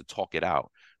we had to talk it out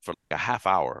for like a half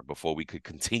hour before we could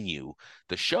continue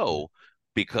the show.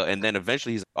 And then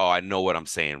eventually he's like, oh, I know what I'm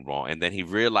saying wrong. And then he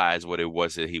realized what it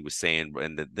was that he was saying.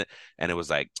 And it was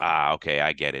like, okay,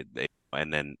 I get it.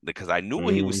 And then because I knew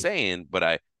what he was saying, but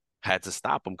I had to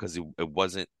stop him because it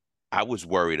wasn't, I was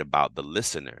worried about the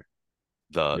listener,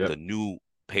 the new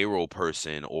payroll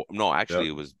person, or no, actually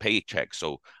it was paycheck.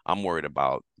 So I'm worried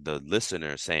about the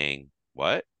listener saying,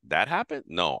 what? That happened?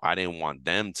 No, I didn't want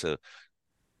them to,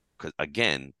 because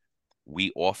again,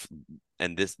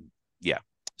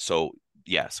 so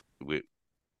yes,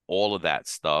 all of that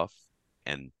stuff,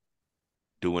 and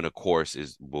doing a course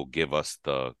will give us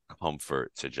the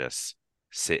comfort to just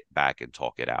sit back and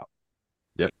talk it out.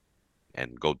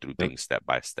 And go through things step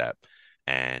by step.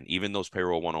 And even those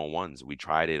payroll 101s, we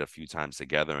tried it a few times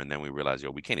together, and then we realized,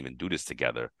 we can't even do this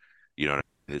together. You know,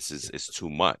 this is too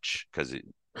much, because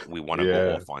we want to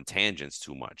go off on tangents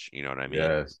too much. You know what I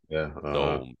mean?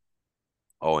 So,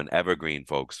 and Evergreen,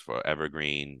 folks, for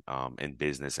Evergreen in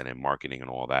business and in marketing and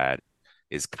all that,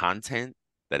 is content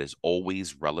that is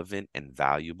always relevant and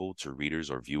valuable to readers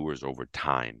or viewers over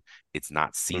time. It's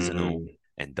not seasonal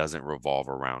and doesn't revolve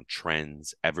around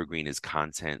trends. Evergreen is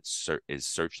content, is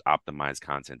search optimized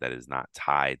content that is not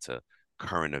tied to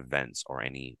current events or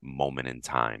any moment in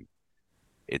time.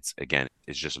 It's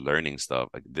just learning stuff.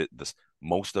 Like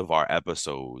most of our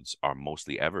episodes are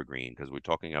mostly evergreen, because we're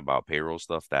talking about payroll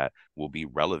stuff that will be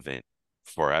relevant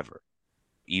forever.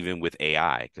 even with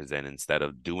AI, because then instead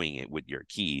of doing it with your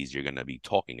keys, you're going to be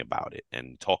talking about it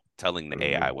and telling the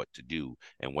AI what to do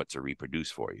and what to reproduce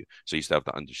for you. So you still have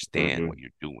to understand what you're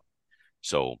doing.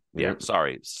 So yeah,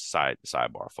 sorry,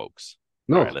 sidebar, folks.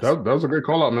 No, right, that was a great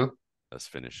call out, man. Let's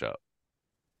finish up.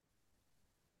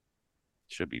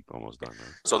 Should be almost done,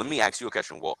 man. So let me ask you a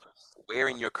question, Walt. Where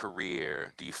in your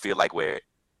career do you feel like where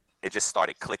it just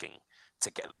started clicking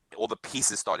together, all the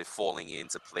pieces started falling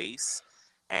into place,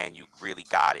 and you really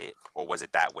got it, or was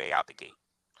it that way out the gate?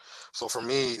 So for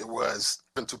me, it was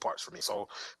in two parts for me. So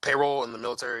payroll in the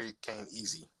military came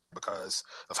easy because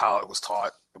of how it was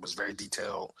taught. It was very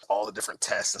detailed, all the different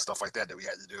tests and stuff like that we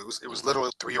had to do. It was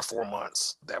literally 3 or 4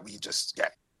 months that we just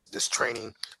got this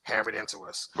training hammered into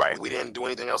us. Right. We didn't do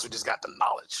anything else. We just got the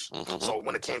knowledge. So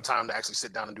when it came time to actually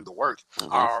sit down and do the work,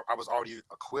 I was already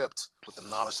equipped with the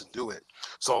knowledge to do it.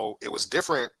 So it was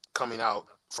different coming out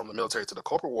from the military to the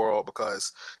corporate world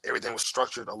because everything was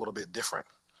structured a little bit different,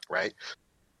 right?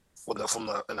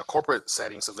 In a corporate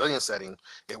setting, civilian setting,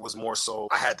 it was more so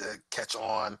I had to catch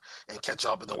on and catch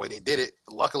up in the way they did it.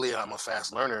 Luckily, I'm a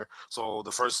fast learner. So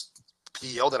the first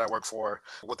PEO that I worked for,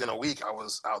 within a week, I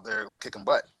was out there kicking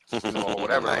butt, or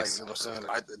whatever. Nice. Like, what I'm saying?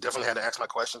 I definitely had to ask my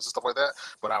questions and stuff like that,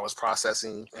 but I was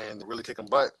processing and really kicking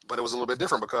butt. But it was a little bit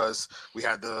different because we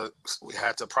had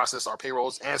to process our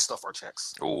payrolls and stuff our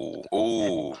checks. Ooh, okay. You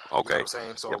know what I'm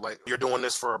saying? So like you're doing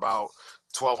this for about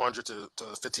 1,200 to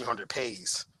 1,500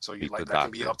 pays. So you like that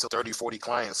can be up to 30, 40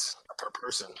 clients per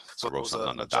person. So it was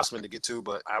an adjustment to get to.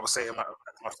 But I would say in my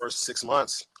first 6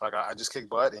 months, like I just kicked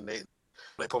butt, and they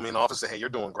put me in the office and said, hey, you're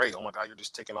doing great. Oh my God, you're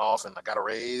just taking off. And I got a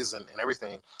raise and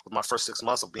everything with my first 6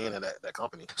 months of being in that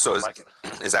company. So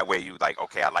is that where you like,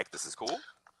 okay, I like this, is cool?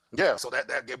 Yeah, so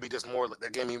that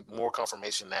gave me more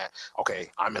confirmation that,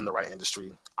 okay, I'm in the right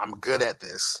industry. I'm good at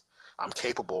this. I'm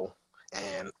capable.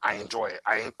 And I enjoy it.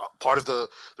 Part of the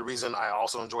reason I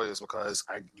also enjoy it is because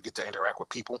you get to interact with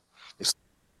people.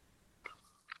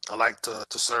 I like to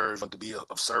serve and to be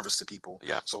of service to people.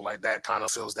 Yeah. So like that kind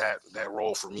of fills that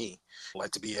role for me. I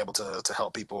like to be able to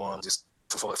help people and just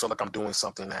feel like I'm doing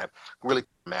something that really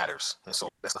matters. And so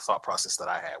that's the thought process that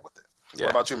I had with it. Yeah.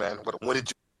 What about you, man? When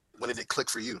did it click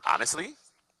for you? Honestly,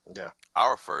 yeah,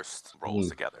 our first roles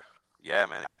together. Yeah,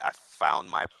 man. I found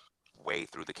my way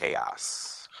through the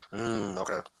chaos.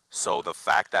 Okay. So the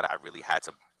fact that I really had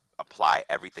to apply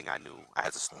everything I knew, I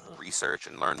had to research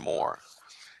and learn more,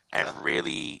 and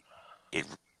really,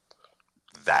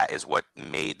 that is what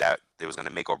made that it was going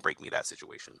to make or break me, that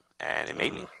situation, and it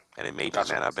made me,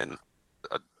 man. I've been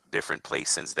a different place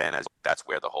since then. That's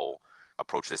where the whole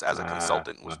approach this as a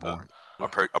consultant was born.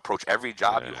 Approach every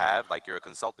job you have like you're a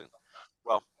consultant.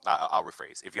 Well, I'll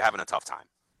rephrase. If you're having a tough time,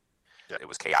 it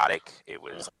was chaotic. It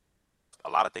was a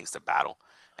lot of things to battle.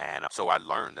 And so I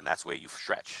learned, and that's where you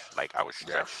stretch. Like I was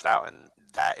stretched out, and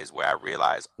that is where I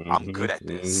realized I'm good at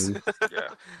this.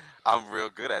 I'm real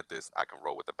good at this. I can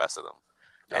roll with the best of them.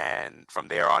 And from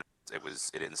there on, it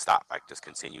didn't stop. I just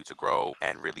continued to grow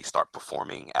and really start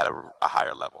performing at a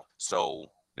higher level. So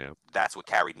that's what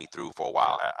carried me through for a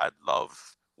while. I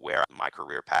love where my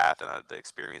career path and the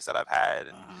experience that I've had.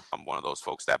 And I'm one of those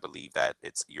folks that believe that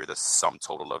you're the sum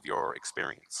total of your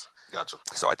experience. Gotcha.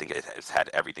 So I think it's had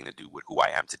everything to do with who I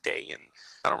am today, and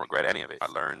I don't regret any of it. I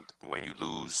learned when you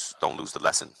lose, don't lose the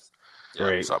lesson.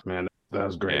 Great, man.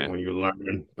 That's great. When you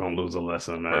learn, don't lose a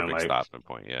lesson, man. Perfect stopping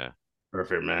point. Yeah.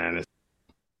 Perfect, man.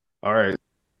 All right.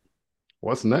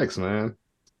 What's next, man?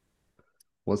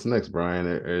 What's next, Brian?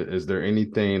 Is there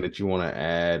anything that you want to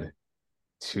add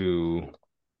to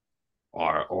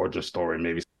our origin story?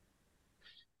 Maybe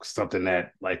something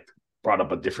that like brought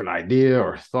up a different idea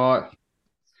or thought?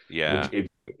 Yeah. If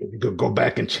you could go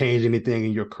back and change anything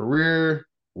in your career,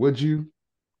 would you?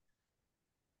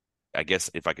 I guess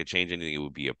if I could change anything, it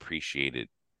would be appreciated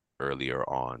earlier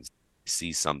on.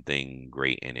 See something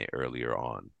great in it earlier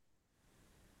on.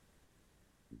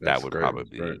 That would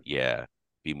probably,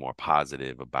 be more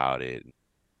positive about it.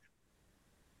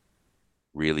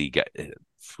 Really get,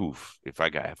 if I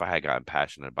had gotten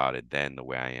passionate about it then the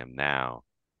way I am now,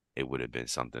 it would have been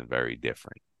something very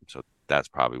different. So that's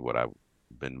probably what I've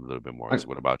been a little bit more.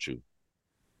 What about you?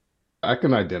 I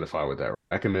can identify with that.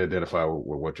 I can identify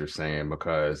with what you're saying,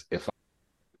 because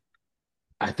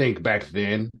I think back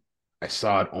then I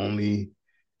saw it only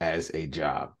as a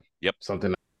job. Yep.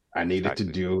 Something I needed to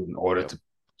do in order to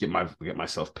get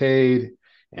myself paid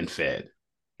and fed.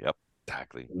 Yep.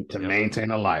 Exactly. To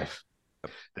maintain a life.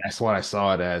 Yep. That's what I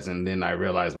saw it as. And then I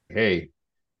realized, hey,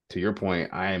 to your point,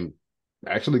 I am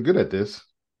actually good at this.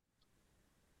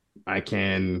 I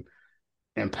can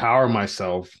empower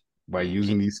myself by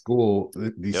using these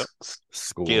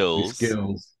skills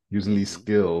using these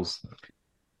skills,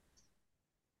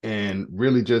 and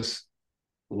really just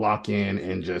lock in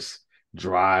and just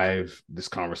drive this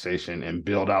conversation and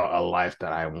build out a life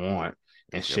that I want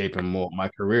and shape and mold my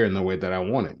career in the way that I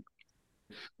want it.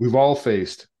 We've all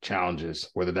faced challenges,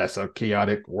 whether that's a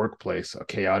chaotic workplace, a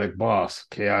chaotic boss,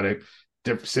 chaotic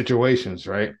different situations,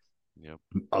 right? Yep.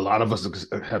 A lot of us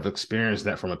have experienced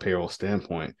that from a payroll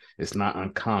standpoint. It's not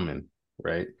uncommon,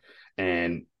 right?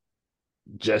 And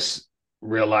just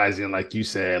realizing, like you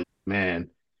said, man,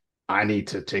 I need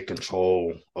to take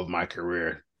control of my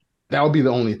career. That would be the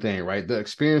only thing, right? The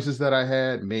experiences that I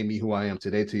had made me who I am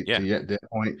today to that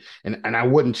point. And I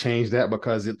wouldn't change that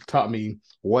because it taught me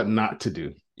what not to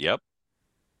do. Yep.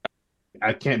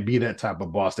 I can't be that type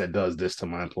of boss that does this to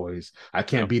my employees. I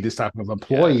can't be this type of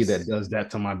employee that does that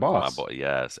to my boss.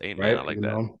 Yes. Amen. Right? I like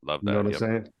that. Love that. You know what I'm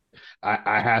saying?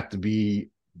 I have to be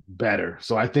better.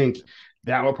 So I think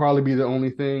that would probably be the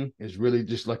only thing, is really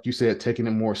just like you said, taking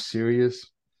it more serious,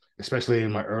 especially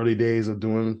in my early days of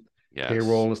doing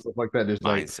payroll and stuff like that. There's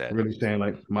mindset. Like really saying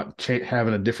like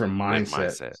having a different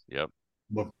mindset. Yep.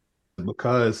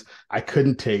 Because I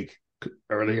couldn't take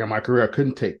earlier in my career, I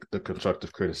couldn't take the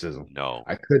constructive criticism. No,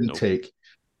 I couldn't take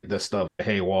the stuff.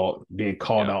 Hey, Walt, being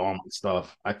called out on my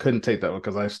stuff. I couldn't take that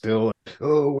because I still,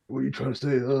 what are you trying to say?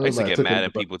 I used to get mad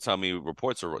at people tell me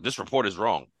reports are wrong. This report is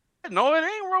wrong. No, it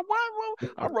ain't wrong. Why?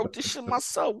 I wrote this shit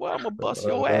myself. Well, I'm gonna bust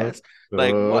your ass.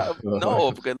 Like what?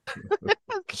 No, because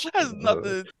it has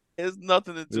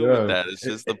nothing to do with that. It's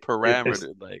just the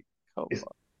parameter. Like, come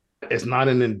on. It's not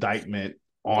an indictment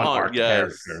on our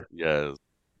character. Yes.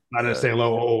 Not saying,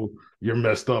 oh, you're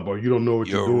messed up or you don't know what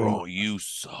you're doing. Wrong. You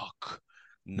suck.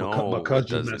 No,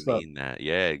 because it doesn't mean that.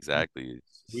 Yeah, exactly.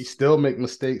 We still make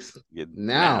mistakes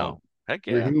now. Heck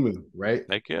yeah. We're human, right?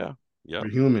 Heck yeah. We're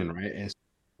human, right? And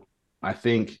I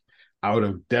think I would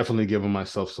have definitely given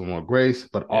myself some more grace,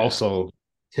 but also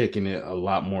taken it a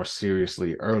lot more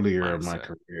seriously earlier in my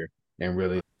career and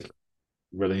really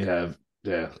have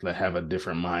a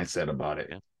different mindset about it.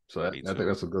 Yeah. So I think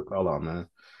that's a good call out, man.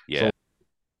 Yeah. So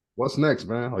what's next,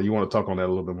 man? Or you want to talk on that a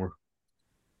little bit more?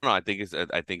 No, I think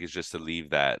it's just to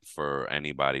leave that for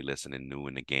anybody listening new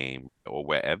in the game or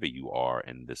wherever you are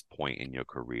in this point in your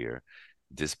career.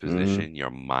 Disposition,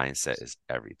 your mindset is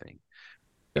everything.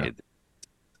 Yeah.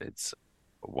 It's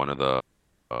one of the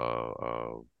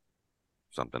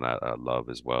something I love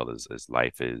as well is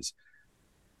life is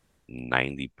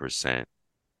 90%.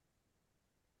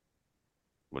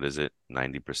 What is it?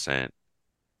 90%.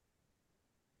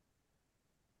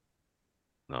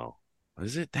 No. What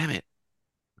is it? Damn it.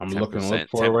 I'm looking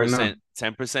for it right now.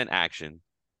 10% action,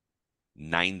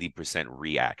 90%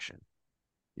 reaction.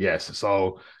 Yes.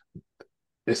 So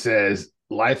it says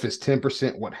life is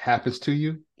 10% what happens to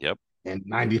you. Yep. And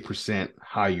 90%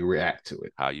 how you react to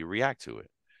it. How you react to it.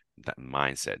 That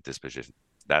mindset, disposition.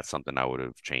 That's something I would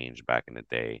have changed back in the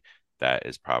day. That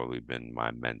has probably been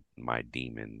my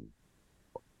demon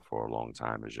for a long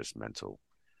time, is just mental.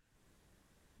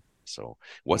 So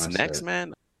what's next,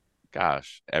 man?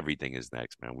 Gosh, everything is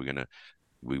next, man.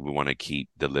 We want to keep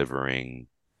delivering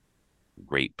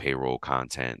great payroll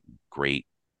content, great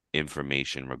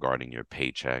information regarding your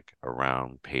paycheck,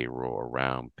 around payroll,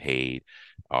 around paid.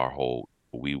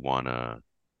 We want to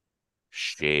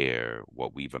share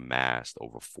what we've amassed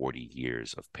over 40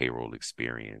 years of payroll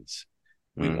experience.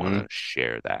 We want to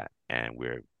share that, and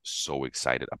we're so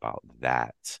excited about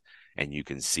that. And you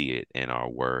can see it in our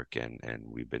work, and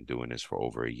we've been doing this for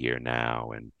over a year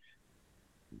now, and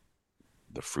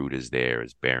the fruit is there,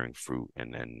 is bearing fruit.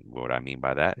 And then what I mean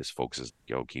by that is folks is,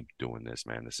 keep doing this,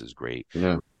 man. This is great.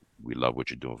 Yeah. We love what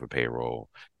you're doing for payroll.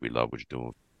 We love what you're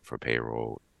doing for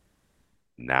payroll.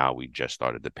 Now we just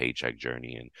started the paycheck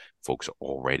journey, and folks are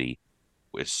already,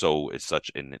 it's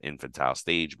such an infantile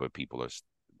stage, but people are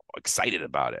excited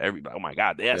about it. Everybody, oh my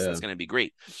God, that's going to be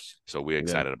great. So we're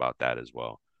excited about that as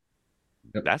well.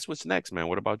 Yep. That's what's next, man.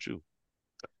 What about you?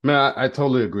 Man, I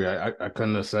totally agree. I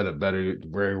couldn't have said it better.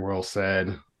 Very well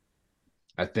said.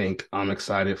 I think I'm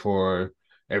excited for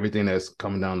everything that's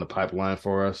coming down the pipeline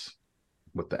for us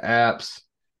with the apps,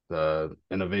 the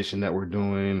innovation that we're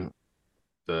doing,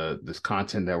 this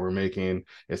content that we're making.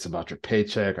 It's about your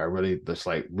paycheck. I really just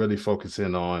really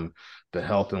focusing on the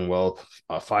health and wealth,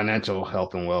 financial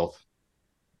health and wealth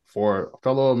for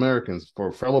fellow Americans,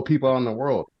 for fellow people in the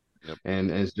world. Yep.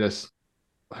 And it's just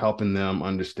helping them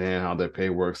understand how their pay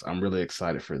works. I'm really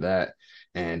excited for that.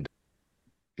 And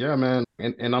yeah, man.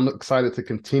 And I'm excited to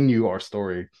continue our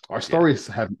story. Our stories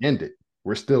haven't ended.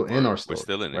 We're still in our story. We're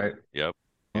still in it. Yep.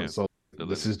 Yeah. So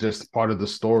this is just part of the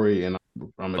story, and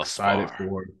I'm excited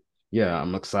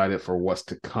I'm excited for what's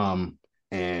to come.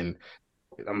 And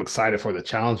I'm excited for the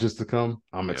challenges to come.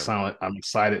 I'm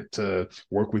excited to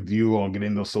work with you on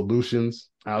getting those solutions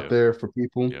out there for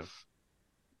people.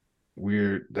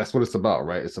 That's what it's about,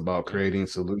 right? It's about creating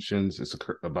solutions. It's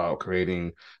about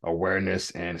creating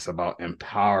awareness, and it's about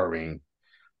empowering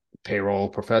payroll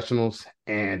professionals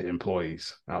and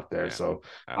employees out there. So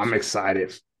I'm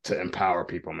excited to empower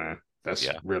people, man. That's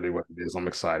really what it is. I'm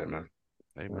excited, man.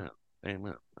 Amen.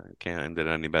 Amen. I can't end it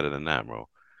any better than that, bro.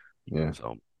 Yeah.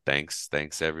 So thanks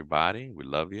everybody. We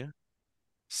love you.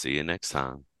 See you next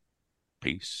time.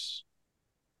 Peace.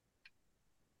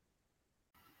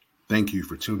 Thank you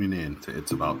for tuning in to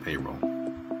It's About Payroll.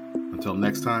 Until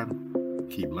next time,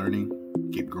 keep learning,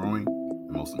 keep growing,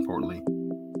 and most importantly,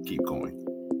 keep going.